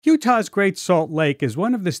Utah's Great Salt Lake is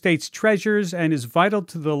one of the state's treasures and is vital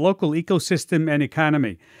to the local ecosystem and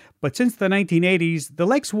economy. But since the 1980s, the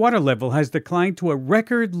lake's water level has declined to a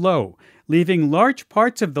record low, leaving large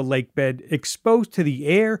parts of the lake bed exposed to the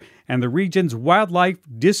air and the region's wildlife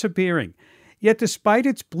disappearing. Yet despite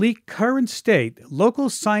its bleak current state, local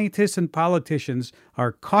scientists and politicians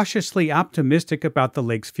are cautiously optimistic about the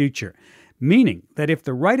lake's future, meaning that if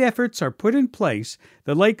the right efforts are put in place,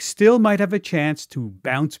 the lake still might have a chance to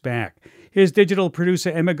bounce back. Here's digital producer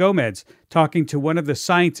Emma Gomez talking to one of the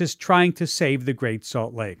scientists trying to save the Great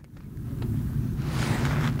Salt Lake.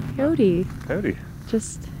 Coyote. Coyote.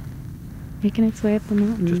 Just making its way up the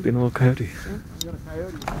mountain. Just being a little coyote.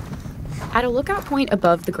 At a lookout point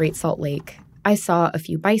above the Great Salt Lake, I saw a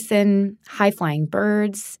few bison, high-flying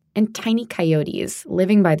birds, and tiny coyotes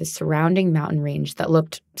living by the surrounding mountain range that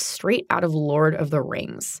looked straight out of Lord of the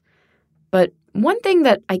Rings. But one thing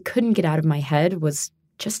that I couldn't get out of my head was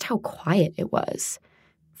just how quiet it was.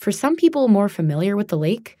 For some people more familiar with the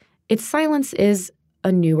lake, its silence is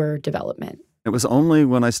a newer development. It was only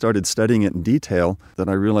when I started studying it in detail that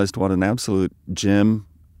I realized what an absolute gem,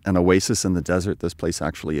 an oasis in the desert this place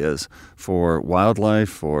actually is for wildlife,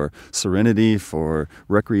 for serenity, for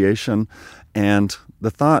recreation. And the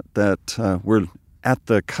thought that we're at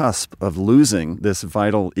the cusp of losing this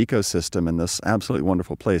vital ecosystem in this absolutely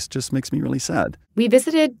wonderful place just makes me really sad. We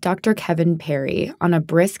visited Dr. Kevin Perry on a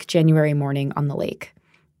brisk January morning on the lake.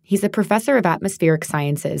 He's a professor of atmospheric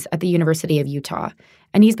sciences at the University of Utah,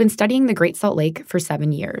 and he's been studying the Great Salt Lake for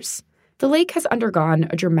 7 years. The lake has undergone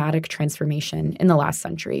a dramatic transformation in the last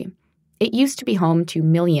century. It used to be home to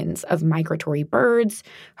millions of migratory birds,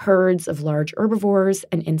 herds of large herbivores,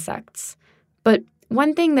 and insects. But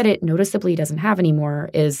one thing that it noticeably doesn't have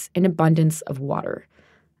anymore is an abundance of water.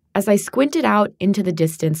 As I squinted out into the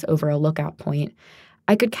distance over a lookout point,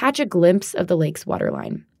 I could catch a glimpse of the lake's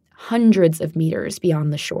waterline, hundreds of meters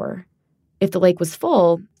beyond the shore. If the lake was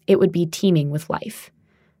full, it would be teeming with life.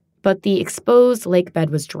 But the exposed lake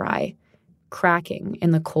bed was dry, cracking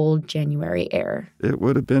in the cold January air. It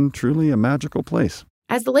would have been truly a magical place.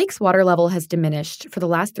 As the lake's water level has diminished for the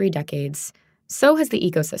last 3 decades, so has the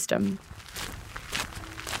ecosystem.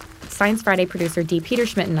 Science Friday producer Dee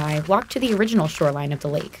Peterschmidt and I walked to the original shoreline of the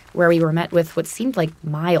lake, where we were met with what seemed like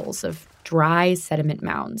miles of dry sediment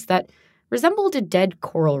mounds that resembled a dead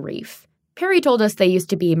coral reef. Perry told us they used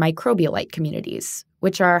to be microbialite communities,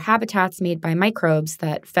 which are habitats made by microbes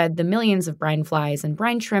that fed the millions of brine flies and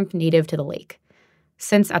brine shrimp native to the lake.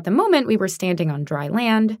 Since at the moment we were standing on dry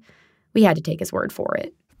land, we had to take his word for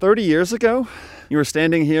it. 30 years ago, you were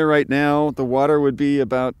standing here right now, the water would be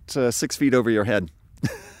about 6 feet over your head.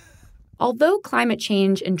 Although climate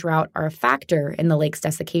change and drought are a factor in the lake's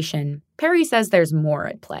desiccation, Perry says there's more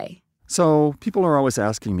at play. So people are always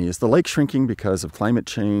asking me, is the lake shrinking because of climate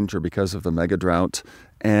change or because of the mega drought?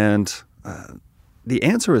 And the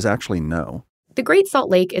answer is actually no. The Great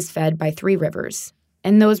Salt Lake is fed by 3 rivers,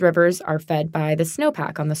 and those rivers are fed by the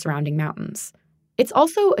snowpack on the surrounding mountains. It's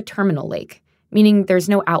also a terminal lake, meaning there's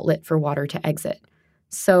no outlet for water to exit.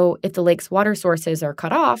 So if the lake's water sources are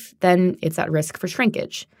cut off, then it's at risk for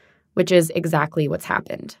shrinkage, which is exactly what's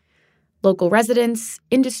happened. Local residents,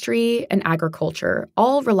 industry, and agriculture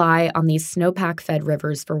all rely on these snowpack-fed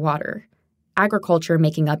rivers for water, agriculture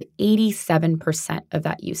making up 87% of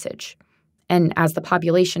that usage. And as the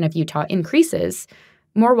population of Utah increases,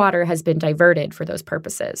 more water has been diverted for those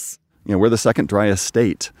purposes. You know, we're the second driest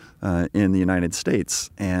state in the United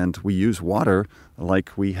States, and we use water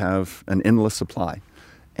like we have an endless supply.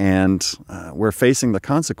 And we're facing the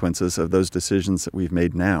consequences of those decisions that we've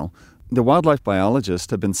made now. The wildlife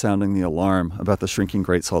biologists have been sounding the alarm about the shrinking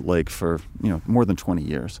Great Salt Lake for, more than 20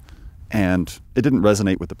 years. And it didn't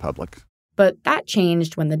resonate with the public. But that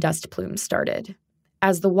changed when the dust plumes started.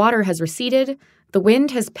 As the water has receded, the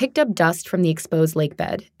wind has picked up dust from the exposed lake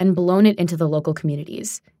bed and blown it into the local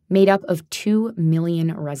communities, made up of 2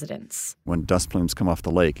 million residents. When dust plumes come off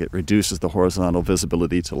the lake, it reduces the horizontal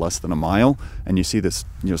visibility to less than a mile, and you see this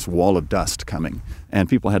wall of dust coming. And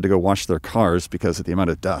people had to go wash their cars because of the amount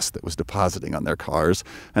of dust that was depositing on their cars,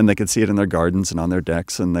 and they could see it in their gardens and on their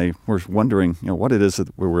decks, and they were wondering, what it is that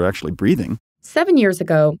we were actually breathing. 7 years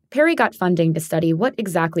ago, Perry got funding to study what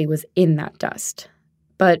exactly was in that dust.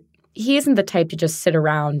 But he isn't the type to just sit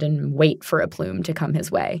around and wait for a plume to come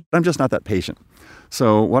his way. I'm just not that patient.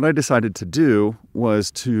 So what I decided to do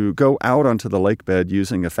was to go out onto the lake bed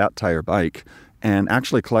using a fat tire bike and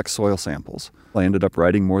actually collect soil samples. I ended up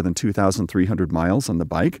riding more than 2,300 miles on the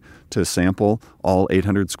bike to sample all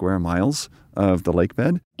 800 square miles of the lake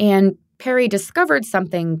bed. And Perry discovered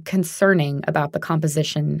something concerning about the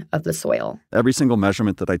composition of the soil. Every single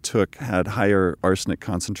measurement that I took had higher arsenic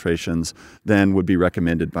concentrations than would be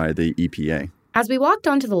recommended by the EPA. As we walked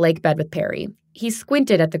onto the lake bed with Perry, he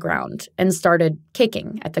squinted at the ground and started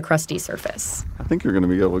kicking at the crusty surface. I think you're going to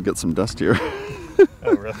be able to get some dust here.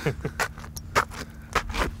 Oh, really?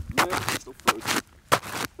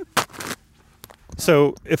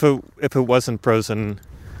 So if it wasn't frozen,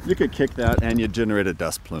 you could kick that and you'd generate a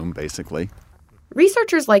dust plume, basically.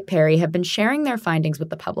 Researchers like Perry have been sharing their findings with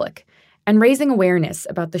the public and raising awareness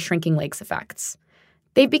about the shrinking lake's effects.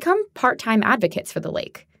 They've become part-time advocates for the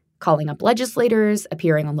lake, calling up legislators,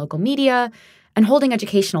 appearing on local media, and holding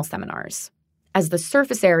educational seminars. As the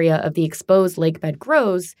surface area of the exposed lake bed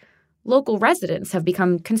grows, local residents have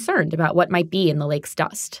become concerned about what might be in the lake's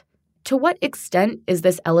dust. To what extent is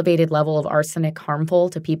this elevated level of arsenic harmful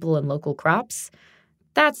to people and local crops?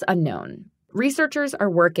 That's unknown. Researchers are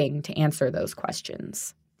working to answer those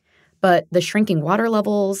questions. But the shrinking water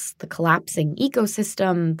levels, the collapsing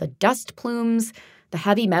ecosystem, the dust plumes, the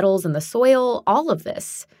heavy metals in the soil, all of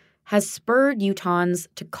this has spurred Utahns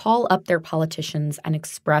to call up their politicians and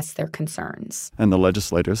express their concerns. And the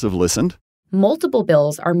legislators have listened. Multiple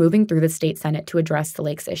bills are moving through the state Senate to address the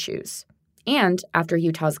lake's issues. And after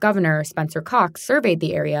Utah's governor, Spencer Cox, surveyed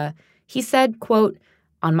the area, he said, quote,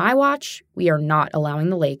 "On my watch, we are not allowing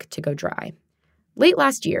the lake to go dry." Late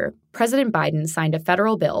last year, President Biden signed a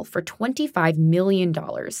federal bill for $25 million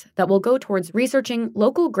that will go towards researching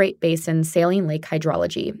local Great Basin saline lake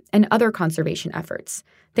hydrology and other conservation efforts,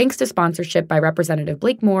 thanks to sponsorship by Representative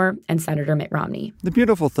Blake Moore and Senator Mitt Romney. The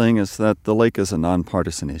beautiful thing is that the lake is a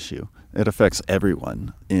nonpartisan issue. It affects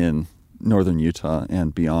everyone in northern Utah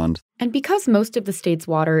and beyond. And because most of the state's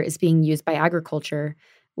water is being used by agriculture,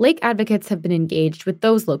 lake advocates have been engaged with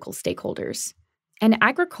those local stakeholders. An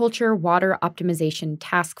agriculture water optimization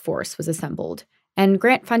task force was assembled, and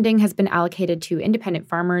grant funding has been allocated to independent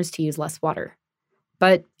farmers to use less water.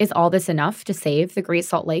 But is all this enough to save the Great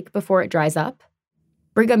Salt Lake before it dries up?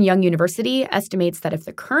 Brigham Young University estimates that if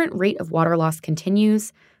the current rate of water loss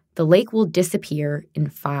continues, the lake will disappear in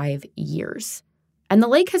 5 years. And the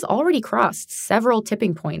lake has already crossed several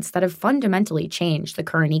tipping points that have fundamentally changed the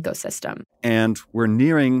current ecosystem. And we're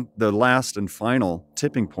nearing the last and final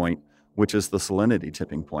tipping point, which is the salinity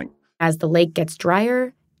tipping point. As the lake gets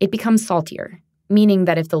drier, it becomes saltier, meaning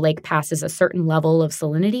that if the lake passes a certain level of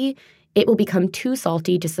salinity, it will become too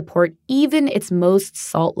salty to support even its most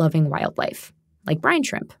salt-loving wildlife, like brine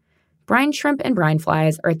shrimp. Brine shrimp and brine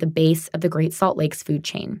flies are at the base of the Great Salt Lake's food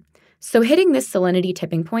chain. So hitting this salinity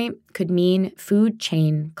tipping point could mean food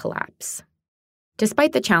chain collapse.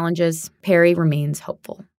 Despite the challenges, Perry remains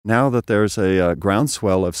hopeful. Now that there's a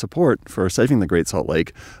groundswell of support for saving the Great Salt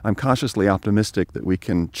Lake, I'm cautiously optimistic that we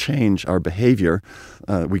can change our behavior.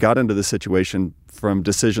 We got into this situation from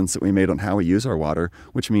decisions that we made on how we use our water,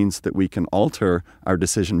 which means that we can alter our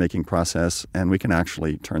decision-making process and we can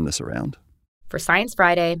actually turn this around. For Science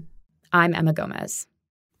Friday, I'm Emma Gomez.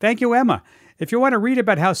 Thank you, Emma. If you want to read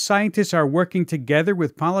about how scientists are working together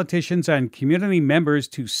with politicians and community members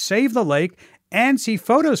to save the lake and see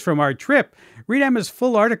photos from our trip, read Emma's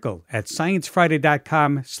full article at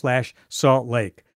sciencefriday.com/Salt Lake.